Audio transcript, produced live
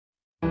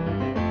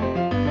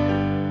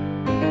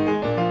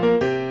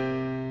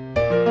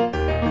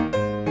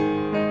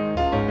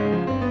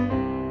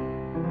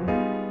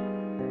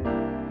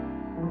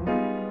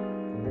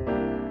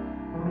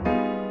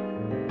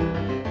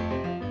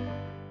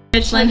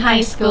Richland High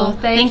School.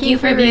 Thank you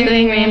for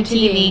viewing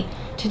RamTV.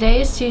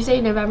 Today is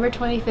Tuesday, November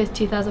 25th,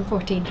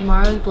 2014.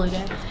 Tomorrow is Blue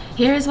Day.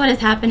 Here is what is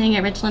happening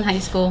at Richland High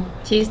School.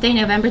 Tuesday,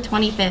 November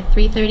 25th,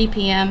 3:30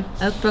 p.m.,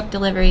 Oak Brook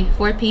delivery.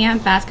 4 p.m.,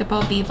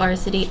 basketball B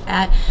varsity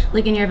at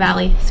Ligonier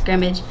Valley,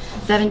 scrimmage.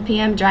 7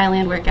 p.m.,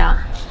 dryland workout.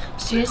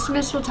 Students'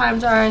 dismissal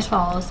times are as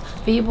follows.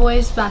 V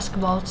boys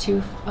basketball,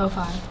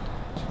 2:05.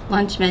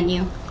 Lunch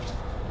menu.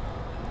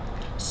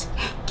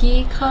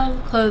 Ski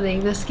Club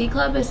clothing. The ski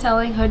club is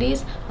selling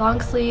hoodies,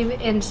 long sleeve,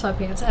 and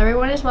sweatpants.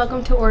 Everyone is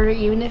welcome to order,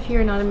 even if you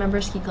are not a member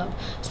of Ski Club.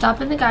 Stop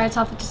in the guidance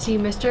office to see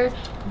Mr.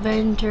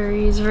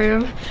 Venturi's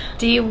room,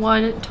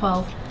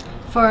 D112,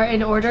 for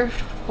an order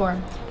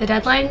form. The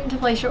deadline to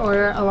place your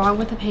order, along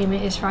with the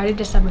payment, is Friday,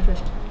 December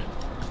 5th.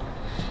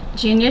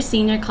 Junior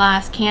senior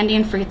class candy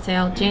and fruit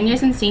sale.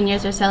 Juniors and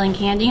seniors are selling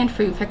candy and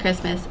fruit for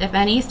Christmas. If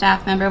any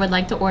staff member would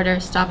like to order,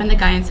 stop in the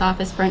guidance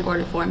office for an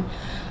order form.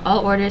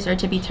 All orders are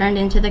to be turned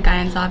into the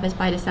guidance office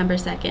by December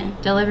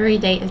 2nd. Delivery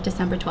date is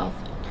December 12th.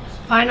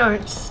 Fine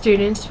arts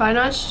students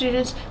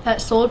that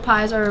sold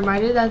pies are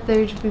reminded that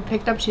they are to be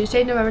picked up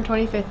Tuesday, November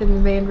 25th in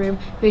the band room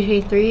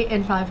between 3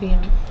 and 5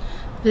 p.m.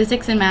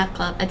 Physics and Math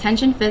Club.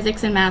 Attention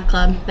Physics and Math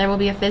Club. There will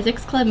be a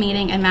Physics Club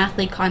meeting and Math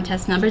League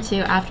contest number 2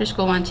 after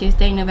school on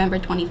Tuesday, November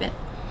 25th.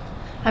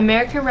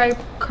 American Red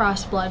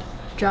Cross Blood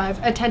Drive.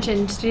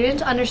 Attention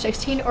students under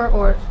 16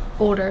 or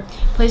older.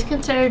 Please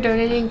consider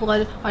donating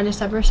blood on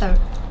December 7th.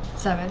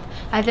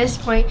 At this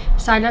point,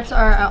 sign-ups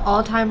are at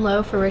all-time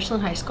low for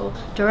Richland High School.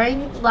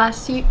 During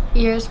last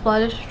year's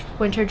Blood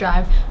Winter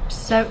Drive,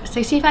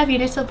 65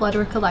 units of blood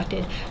were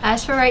collected.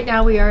 As for right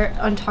now, we are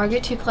on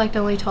target to collect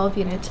only 12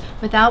 units.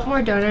 Without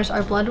more donors,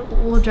 our blood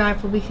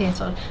drive will be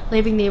canceled,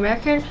 leaving the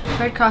American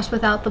Red Cross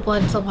without the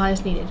blood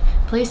supplies needed.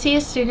 Please see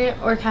a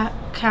student or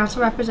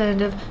council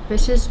representative,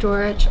 Mrs.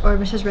 Dorich or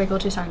Mrs. Riggle,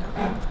 to sign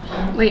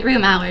up. Weight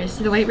room hours.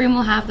 The weight room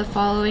will have the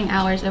following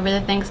hours over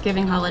the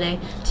Thanksgiving holiday.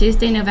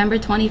 Tuesday, November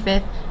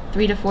 25th,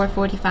 3 to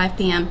 4:45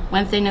 p.m.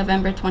 Wednesday,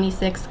 November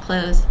 26th,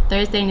 closed.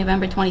 Thursday,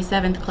 November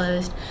 27th,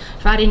 closed.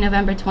 Friday,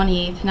 November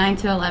 28th, 9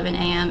 to 11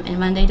 a.m. and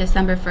Monday,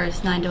 December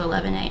 1st, 9 to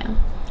 11 a.m.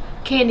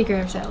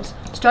 Candygram sales.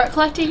 Start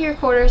collecting your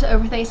quarters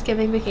over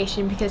Thanksgiving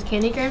vacation because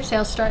Candygram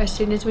sales start as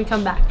soon as we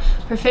come back.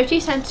 For 50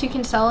 cents, you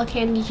can sell a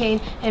candy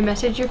cane and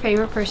message your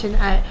favorite person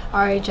at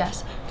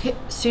RHS.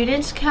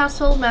 Students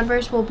council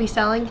members will be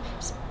selling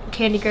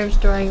candygrams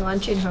during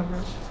lunch in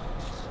homeroom.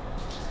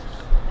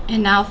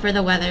 And now for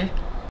the weather.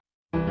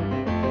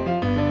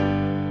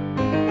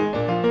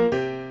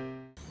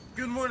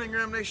 Good morning,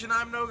 Ram Nation.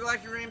 I'm Noah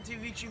Galactic,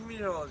 RamTV Chief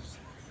Meteorologist.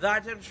 The high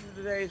temperature for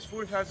today is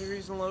 45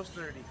 degrees and low is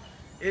 30.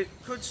 It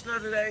could snow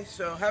today,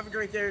 so have a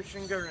great day.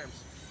 And go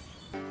Rams.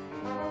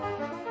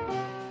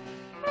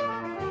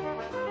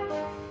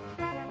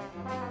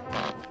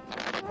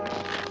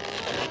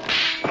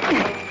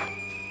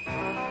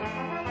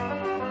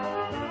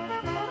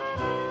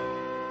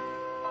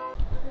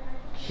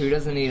 Who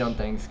doesn't eat on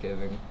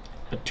Thanksgiving?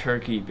 A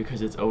turkey,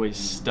 because it's always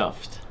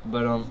stuffed.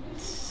 But I'm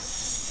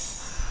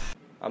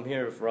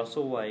here with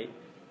Russell White.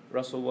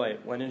 Russell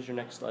White, when is your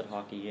next sled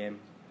hockey game?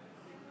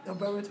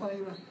 November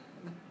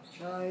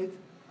 29th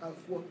at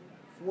 4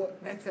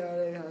 next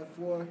Saturday at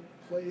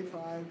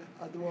 4:45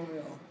 at the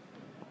Romeo.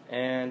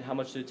 And how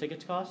much do the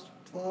tickets cost?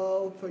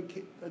 12 for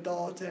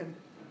adults and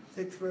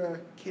 6 for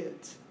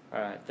kids.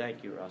 Alright,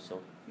 thank you,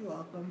 Russell. You're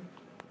welcome.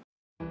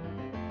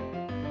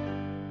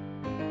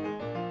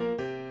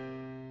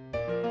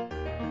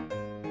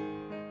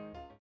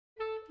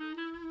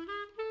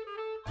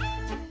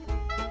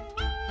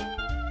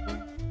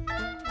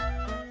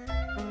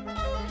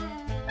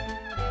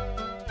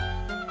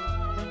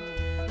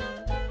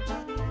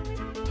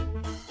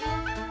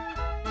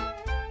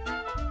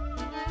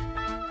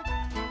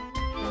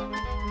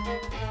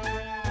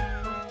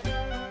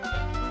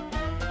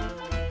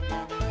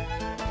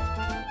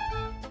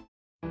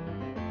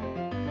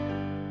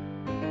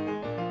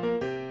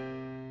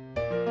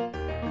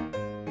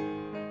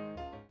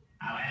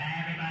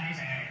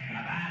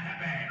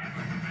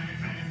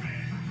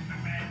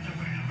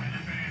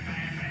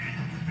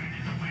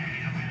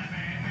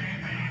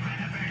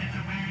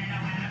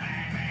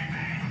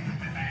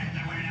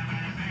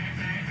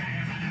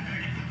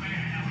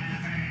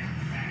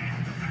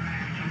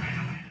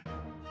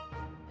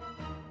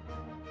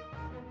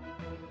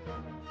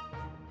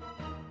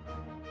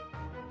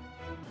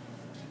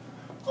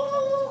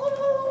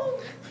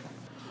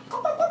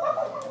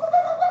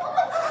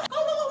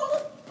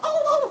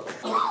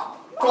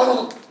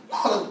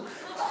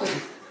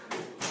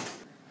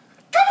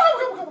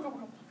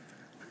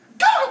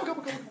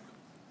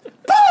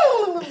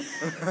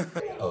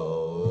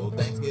 Oh,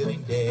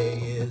 Thanksgiving Day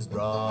is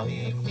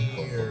drawing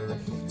near.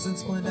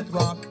 Since Plymouth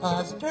Rock,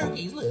 us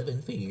turkeys live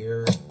in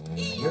fear.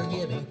 You're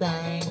giving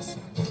thanks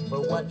for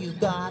what you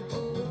got.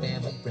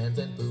 Family, friends,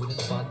 and food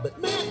and fun.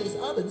 But man, this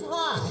oven's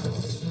hot.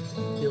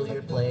 Fill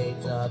your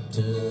plates up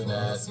to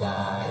the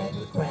sky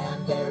with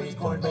cranberries,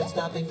 cornbread,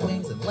 stuffing,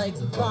 wings, and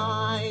legs and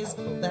thighs.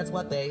 That's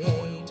what they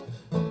ate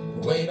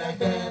way back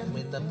then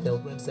when the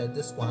pilgrims said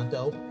to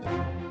Squanto.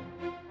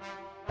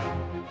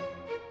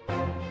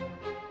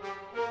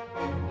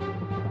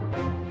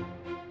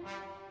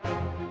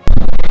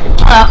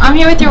 Hello, I'm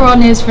here with your world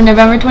news for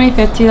November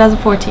 25th,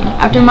 2014.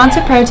 After months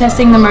of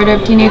protesting the murder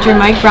of teenager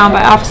Mike Brown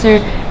by Officer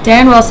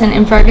Darren Wilson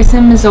in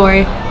Ferguson,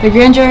 Missouri, the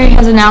grand jury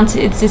has announced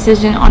its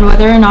decision on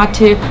whether or not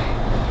to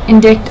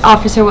indict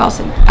Officer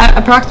Wilson. At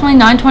approximately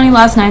 9:20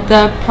 last night,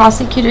 the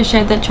prosecutor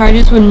shared that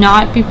charges would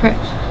not be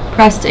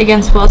pressed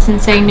against Wilson,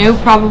 saying no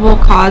probable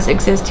cause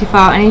exists to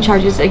file any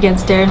charges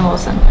against Darren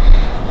Wilson.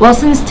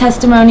 Wilson's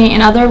testimony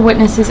and other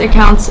witnesses'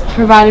 accounts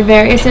provided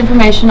various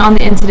information on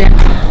the incident.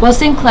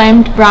 Wilson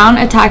claimed Brown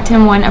attacked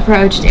him when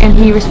approached, and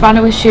he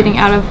responded with shooting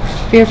out of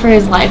fear for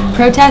his life.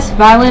 Protests,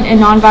 violent and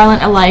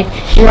nonviolent alike,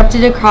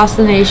 erupted across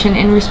the nation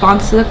in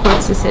response to the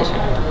court's decision.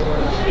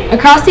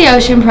 Across the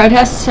ocean,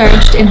 protests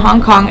surged in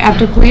Hong Kong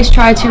after police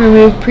tried to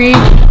remove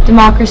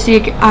pre-democracy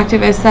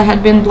activists that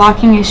had been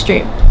blocking a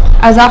street.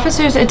 As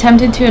officers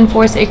attempted to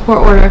enforce a court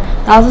order,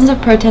 thousands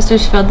of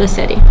protesters filled the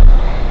city.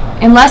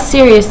 In less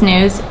serious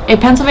news, a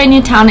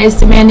Pennsylvania town is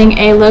demanding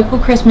a local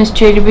Christmas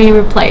tree to be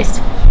replaced.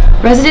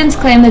 Residents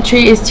claim the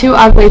tree is too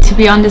ugly to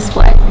be on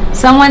display.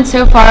 Some went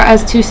so far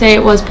as to say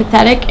it was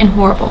pathetic and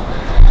horrible.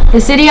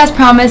 The city has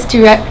promised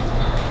to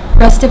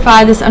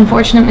rectify this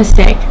unfortunate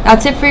mistake.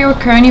 That's it for your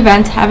current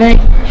events. Have a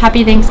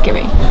happy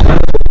Thanksgiving.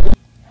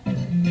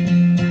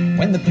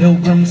 When the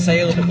pilgrims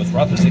sailed, it was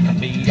rough as it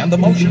could be, and the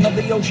motion of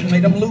the ocean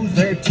made them lose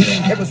their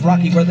teeth. It was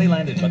rocky where they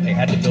landed, but they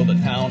had to build a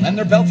town, and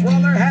their belts were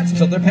on their hats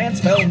till their pants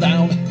fell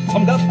down.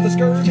 Some got the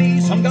scurvy,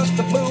 some got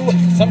the flu,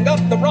 some got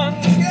the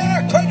runs,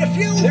 yeah, quite a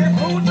few. Their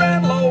food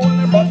ran low and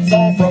their butts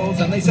all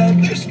froze, and they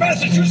said, "This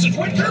Massachusetts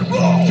winter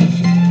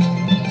blows."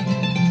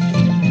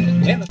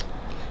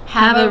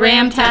 Have a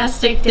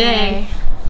ramtastic day.